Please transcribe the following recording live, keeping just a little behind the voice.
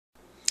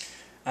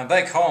I'm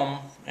back home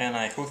and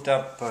I hooked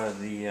up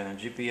the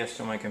GPS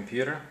to my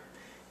computer,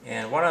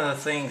 and one of the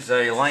things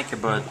I like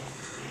about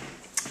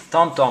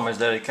TomTom is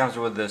that it comes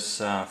with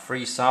this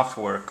free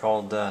software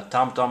called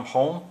TomTom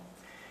Home,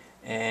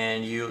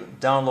 and you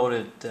download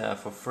it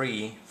for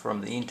free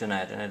from the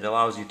internet, and it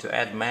allows you to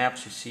add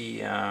maps, you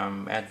see,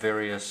 add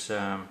various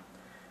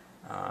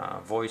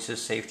voices,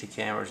 safety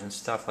cameras and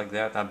stuff like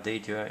that,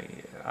 update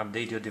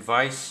your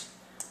device,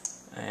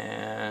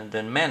 and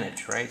then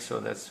manage, right?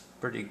 So that's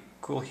pretty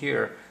cool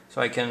here. So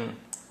I can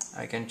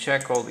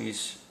check all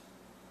these.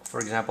 For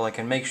example, I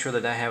can make sure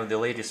that I have the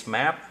latest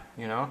map,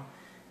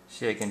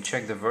 see, I can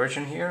check the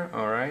version here.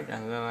 Alright,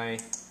 and then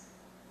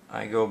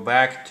I go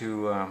back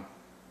to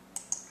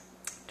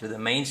the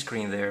main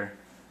screen there,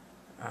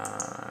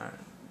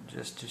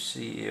 just to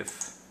see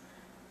if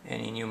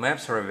any new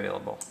maps are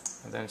available.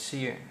 And then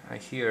see, I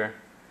hear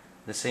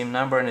the same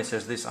number and it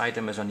says this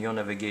item is on your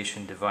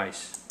navigation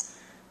device.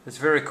 It's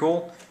very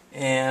cool,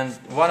 and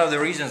one of the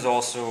reasons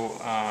also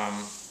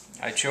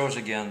I chose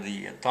again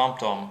the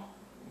TomTom,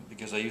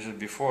 because I used it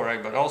before,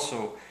 right? But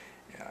also,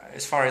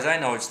 as far as I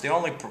know, it's the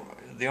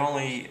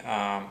only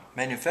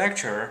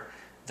manufacturer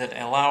that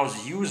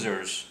allows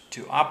users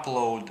to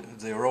upload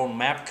their own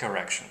map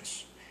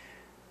corrections.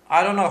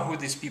 I don't know who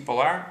these people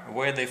are,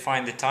 where they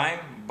find the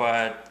time,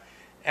 but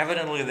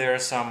evidently there are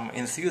some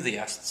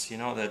enthusiasts,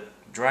 that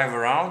drive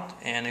around,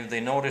 and if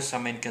they notice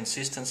some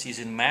inconsistencies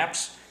in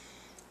maps,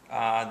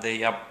 they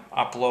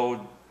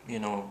upload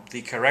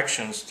the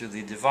corrections to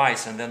the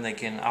device, and then they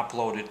can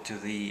upload it to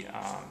the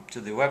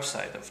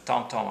website of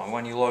TomTom. And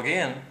when you log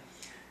in,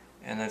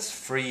 and it's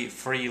free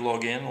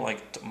login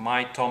like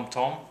my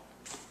TomTom,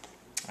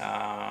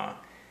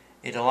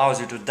 it allows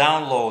you to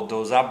download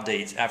those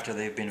updates after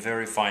they've been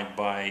verified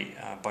by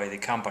the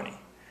company.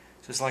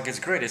 So it's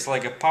great. It's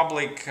like a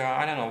public,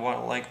 I don't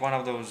know, like one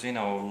of those,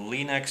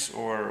 Linux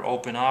or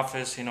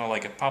OpenOffice,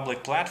 like a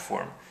public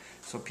platform.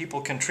 So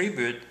people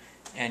contribute,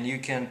 and you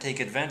can take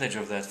advantage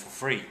of that for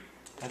free.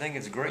 I think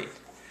it's great.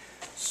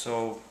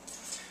 So,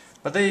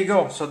 but there you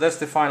go. So that's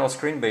the final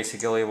screen,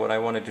 basically what I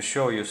wanted to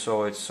show you.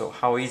 So it's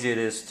how easy it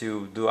is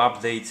to do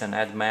updates and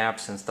add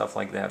maps and stuff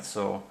like that.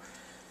 So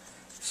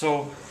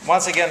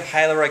once again,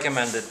 highly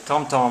recommended.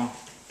 TomTom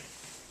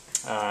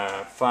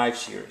 5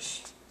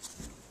 Series.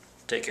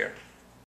 Take care.